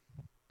it,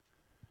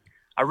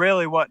 I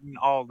really wasn't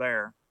all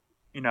there,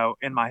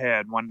 in my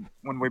head when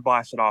we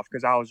blasted off,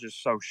 because I was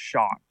just so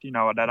shocked,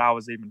 that I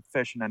was even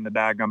fishing in the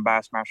daggum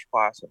Bassmaster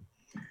Classic.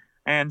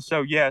 And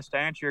so, yes, to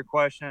answer your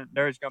question,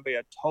 there's going to be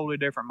a totally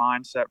different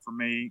mindset for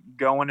me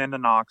going into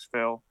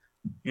Knoxville.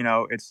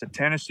 It's the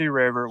Tennessee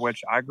River,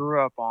 which I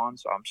grew up on,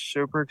 so I'm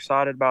super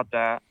excited about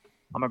that.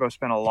 I'm going to go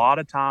spend a lot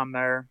of time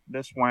there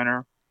this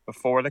winter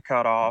before the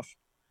cutoff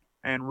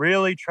and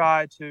really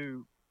try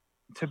to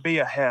be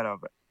ahead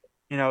of it.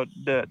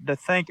 To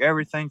think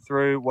everything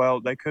through.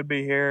 Well, they could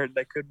be here,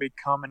 they could be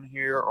coming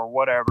here or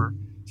whatever.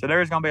 So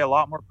there's going to be a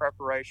lot more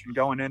preparation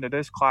going into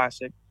this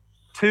classic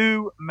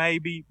to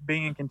maybe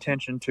be in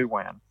contention to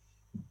win.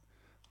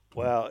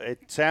 Well,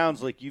 it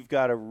sounds like you've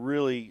got a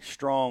really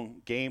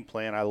strong game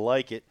plan. I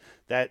like it.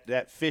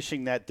 That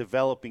fishing, that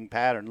developing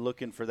pattern,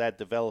 looking for that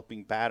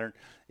developing pattern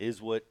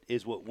is what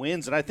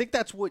wins. And I think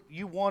that's what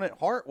you want at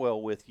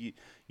Hartwell with you.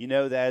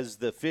 As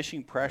the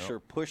fishing pressure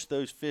pushed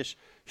those fish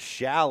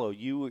shallow,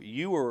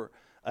 you were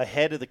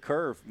ahead of the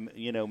curve,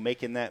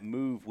 making that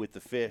move with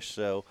the fish.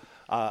 So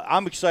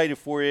I'm excited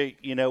for you.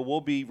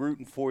 We'll be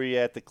rooting for you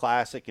at the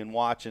Classic and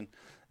watching.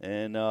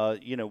 And,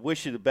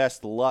 wish you the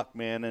best of luck,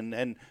 man.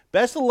 And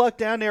best of luck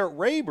down there at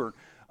Rayburn.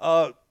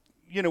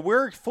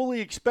 We're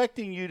fully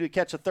expecting you to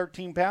catch a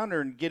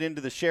 13-pounder and get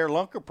into the Share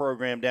Lunker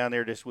program down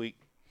there this week.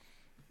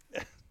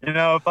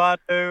 If I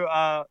do,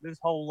 this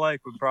whole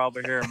lake would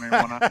probably hear me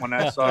when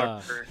that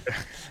started.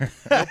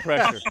 No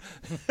pressure.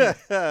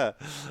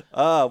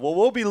 Well,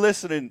 we'll be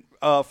listening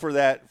for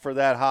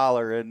that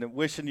holler and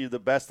wishing you the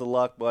best of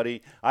luck,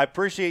 buddy. I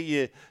appreciate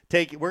you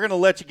we're going to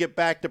let you get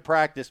back to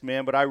practice,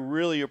 man, but I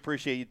really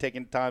appreciate you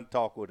taking the time to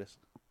talk with us.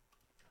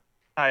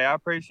 Hey, I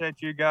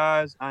appreciate you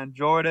guys. I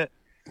enjoyed it.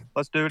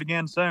 Let's do it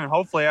again soon.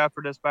 Hopefully after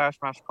this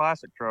Bassmaster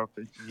Classic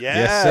trophy.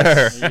 Yes,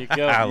 sir. There you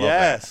go. I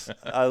love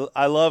that.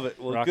 I love it.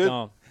 Well, Rock good.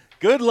 on.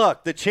 Good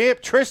luck. The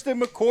champ,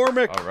 Tristan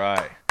McCormick. All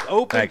right.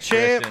 Open Thanks,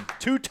 champ,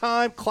 Tristan.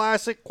 2-time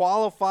Classic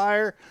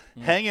qualifier,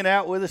 hanging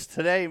out with us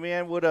today,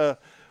 man. What a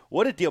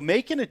deal.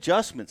 Making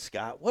adjustments,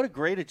 Scott. What a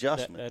great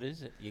adjustment. That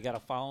is it. You got to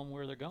follow them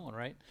where they're going,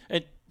 right?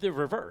 And the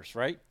reverse,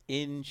 right?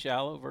 In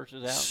shallow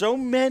versus out. So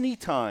many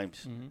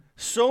times,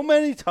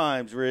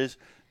 Riz,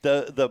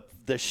 the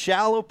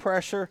shallow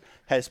pressure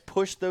has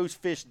pushed those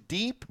fish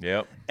deep.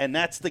 Yep. And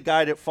that's the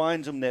guy that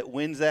finds them that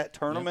wins that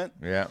tournament.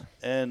 Yeah.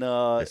 And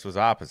This was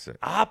opposite.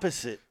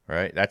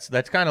 Right.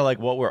 That's kind of like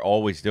what we're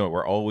always doing.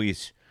 We're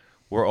always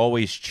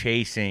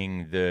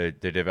chasing the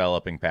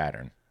developing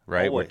pattern,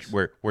 right? Always.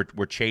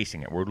 We're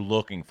chasing it. We're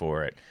looking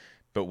for it.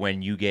 But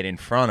when you get in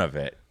front of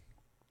it,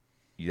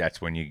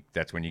 that's when you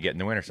get in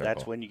the winner circle.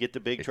 That's when you get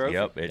the big trophy.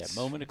 Yep. That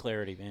moment of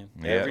clarity, man.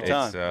 Every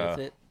time. It's, That's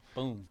it.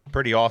 Boom.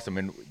 pretty awesome.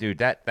 And dude,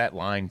 that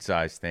line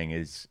size thing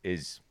is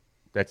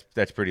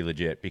that's pretty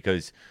legit,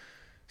 because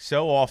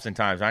so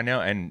oftentimes, I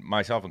know, and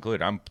myself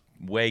included, I'm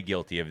way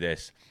guilty of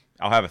this.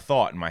 I'll have a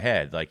thought in my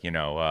head like,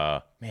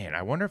 man,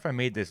 I wonder if I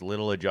made this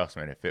little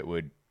adjustment, if it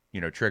would,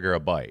 trigger a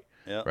bite.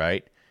 Yep.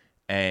 Right.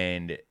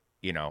 And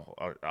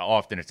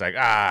often it's like,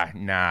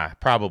 nah,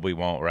 probably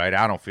won't. Right.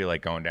 I don't feel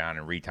like going down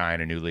and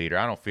retying a new leader.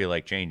 I don't feel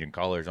like changing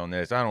colors on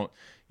this. I don't,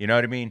 you know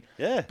what I mean?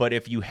 Yeah. But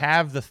if you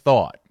have the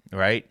thought,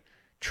 right,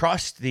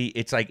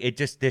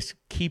 this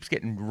keeps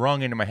getting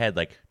rung into my head.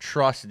 Like,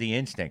 trust the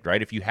instinct,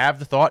 right? If you have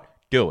the thought,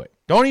 do it.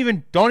 Don't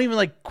even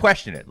like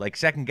question it, like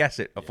second guess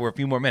it for a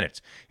few more minutes.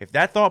 If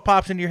that thought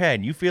pops into your head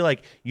and you feel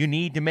like you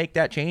need to make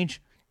that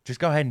change, just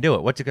go ahead and do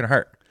it. What's it going to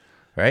hurt?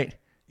 Right?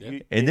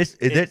 In this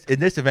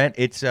event,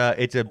 it's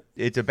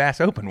a Bass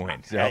Open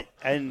win. So.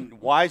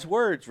 And wise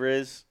words,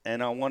 Riz.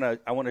 And I want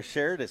to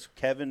share this.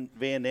 Kevin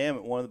Van Dam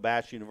at one of the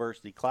Bass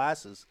University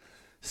classes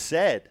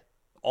said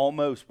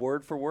almost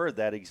word for word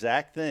that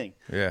exact thing.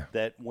 Yeah.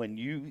 That when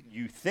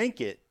you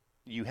think it,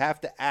 you have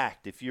to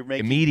act. If you're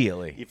making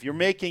Immediately. If you're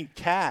making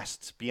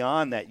casts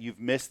beyond that, you've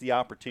missed the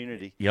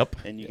opportunity. Yep.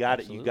 And you got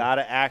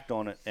to act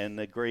on it. And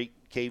the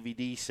great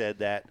KVD said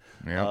that.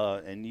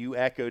 Yep. And you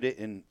echoed it.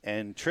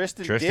 And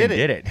Tristan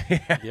did it.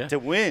 Yeah. to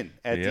win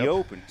at Yep. the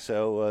Open.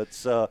 So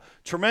it's a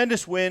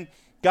tremendous win.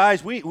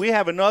 Guys, we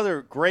have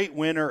another great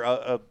winner,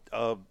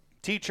 a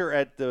teacher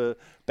at the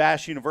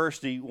Bass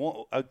University,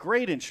 a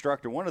great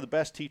instructor, one of the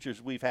best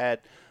teachers we've had.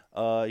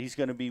 He's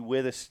going to be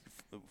with us,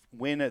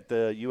 win at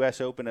the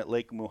U.S. Open at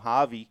Lake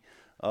Mojave,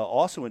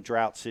 also in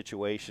drought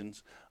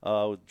situations,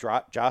 with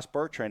Josh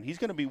Bertrand. He's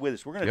going to be with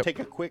us. We're going to take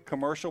a quick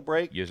commercial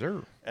break. Yes,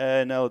 sir.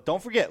 And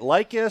don't forget,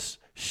 like us,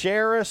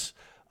 share us,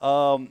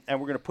 and we're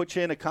going to put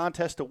you in a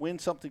contest to win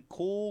something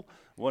cool,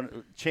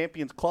 one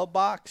Champions Club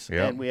box.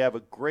 Yep. And we have a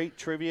great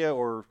trivia,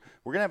 or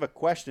we're going to have a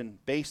question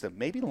based on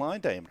maybe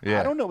line diameter. Yeah.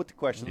 I don't know what the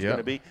question's Yep. going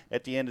to be.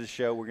 At the end of the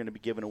show, we're going to be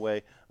giving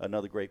away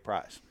another great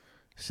prize.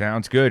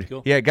 Sounds good.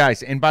 Cool. Yeah,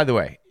 guys. And by the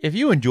way, if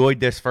you enjoyed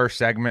this first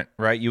segment,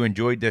 right, you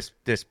enjoyed this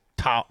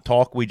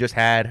talk we just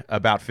had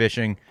about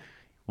fishing,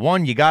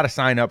 one, you got to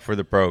sign up for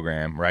the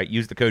program, right?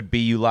 Use the code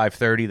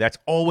BULive30. That's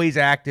always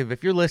active.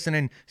 If you're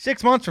listening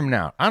 6 months from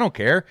now, I don't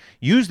care.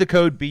 Use the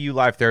code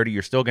BULive30.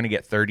 You're still going to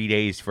get 30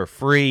 days for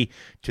free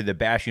to the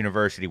Bass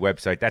University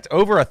website. That's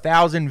over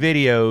 1,000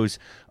 videos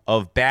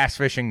of bass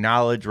fishing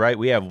knowledge, right?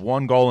 We have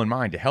one goal in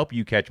mind: to help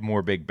you catch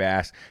more big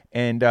bass.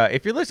 And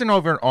if you're listening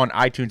over on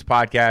iTunes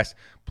podcast,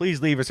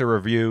 please leave us a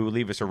review,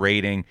 leave us a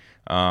rating.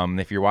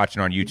 If you're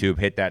watching on YouTube,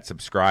 hit that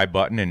subscribe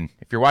button. And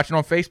if you're watching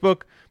on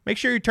Facebook, make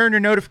sure you turn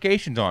your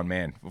notifications on,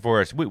 man, for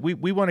us.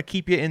 We want to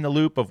keep you in the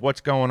loop of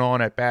what's going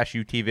on at Bass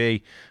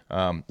UTV.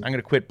 I'm going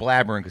to quit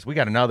blabbering because we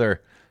got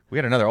another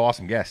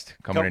awesome guest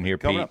coming in here,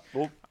 Pete.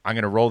 I'm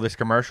going to roll this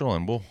commercial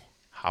and we'll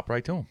hop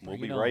right to him. We'll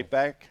be right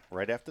back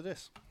right after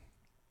this.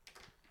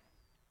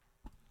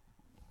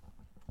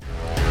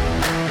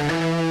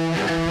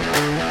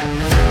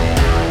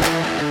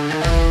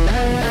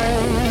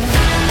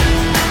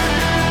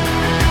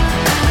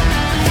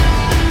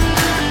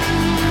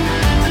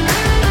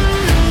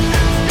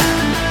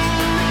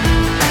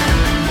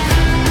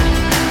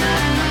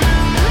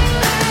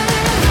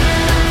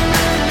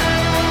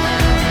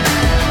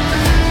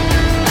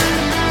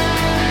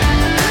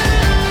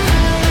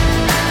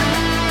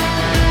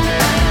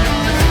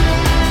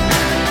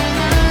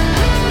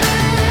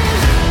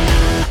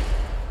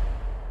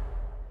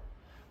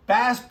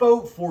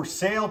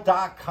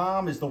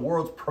 BassBoatForSale.com is the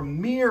world's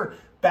premier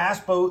bass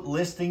boat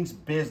listings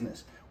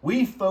business.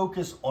 We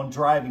focus on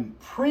driving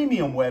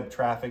premium web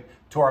traffic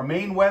to our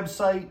main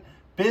website,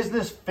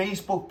 business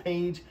Facebook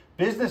page,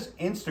 business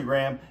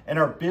Instagram, and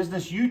our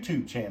business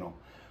YouTube channel,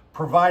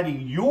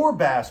 providing your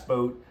bass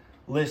boat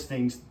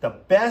listings the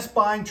best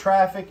buying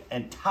traffic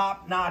and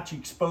top-notch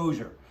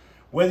exposure.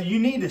 Whether you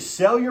need to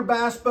sell your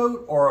bass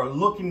boat or are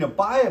looking to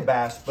buy a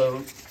bass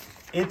boat,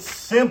 it's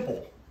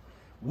simple.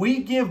 We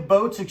give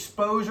boats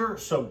exposure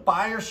so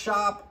buyers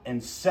shop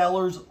and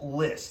sellers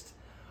list.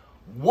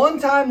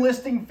 One-time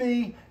listing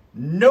fee,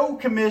 no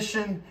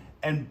commission,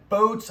 and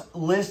boats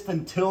list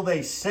until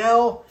they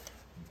sell.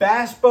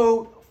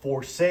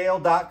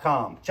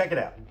 BassBoatForSale.com. Check it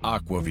out.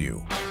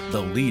 Aqua-View,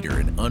 the leader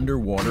in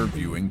underwater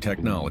viewing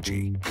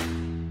technology.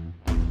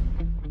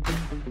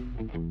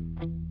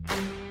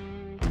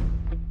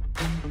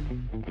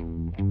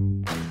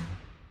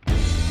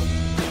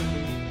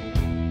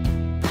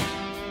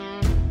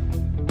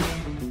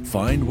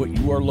 Find what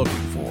you are looking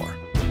for.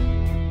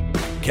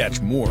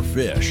 Catch more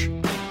fish.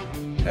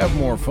 Have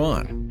more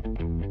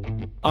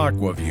fun.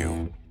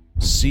 Aqua-View.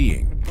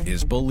 Seeing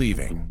is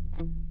believing.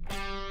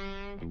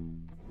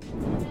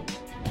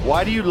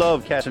 Why do you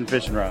love casting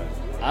fishing rods?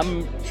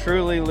 I'm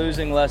truly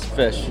losing less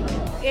fish.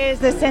 Is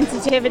the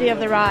sensitivity of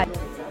the rod.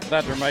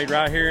 That they're made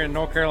right here in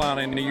North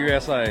Carolina in the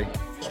USA.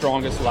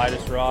 Strongest,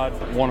 lightest rod,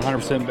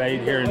 100%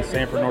 made here in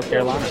Sanford, North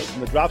Carolina.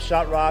 From the drop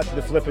shot rod to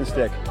the flipping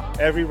stick.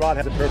 Every rod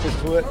has a purpose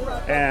to it,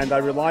 and I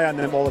rely on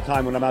them all the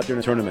time when I'm out there in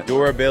a tournament.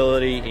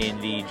 Durability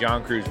in the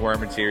John Cruz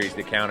Worman series,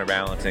 the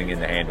counterbalancing in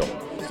the handle.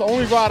 It's the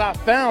only rod I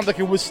found that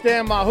can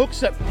withstand my hook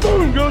set.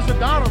 Boom goes the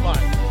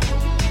dynamite.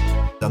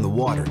 On the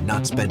water,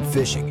 not spent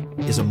fishing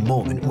is a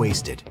moment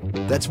wasted.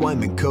 That's why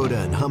Minn Kota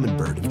and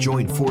Humminbird have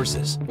joined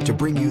forces to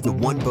bring you the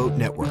One Boat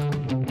Network.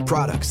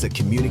 Products that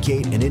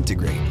communicate and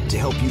integrate to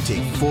help you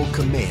take full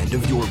command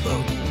of your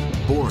boat.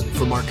 Born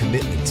from our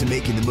commitment to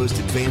making the most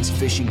advanced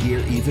fishing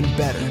gear even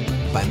better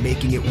by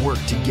making it work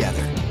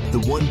together. The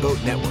One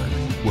Boat Network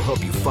will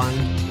help you find,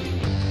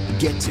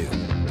 get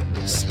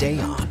to, stay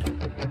on,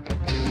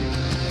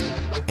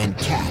 and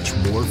catch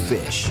more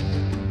fish.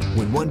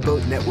 When One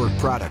Boat Network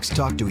products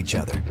talk to each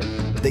other,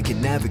 they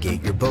can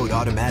navigate your boat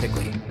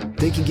automatically.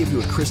 They can give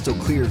you a crystal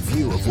clear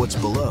view of what's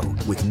below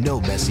with no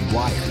messy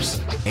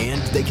wires.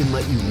 And they can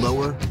let you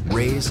lower,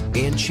 raise,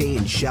 and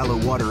change shallow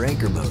water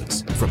anchor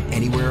modes from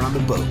anywhere on the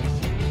boat.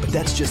 But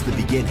that's just the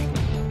beginning.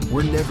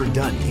 We're never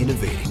done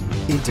innovating,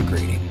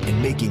 integrating,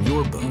 and making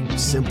your boat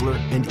simpler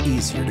and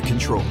easier to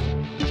control.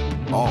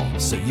 All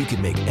so you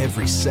can make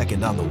every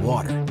second on the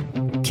water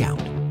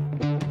count.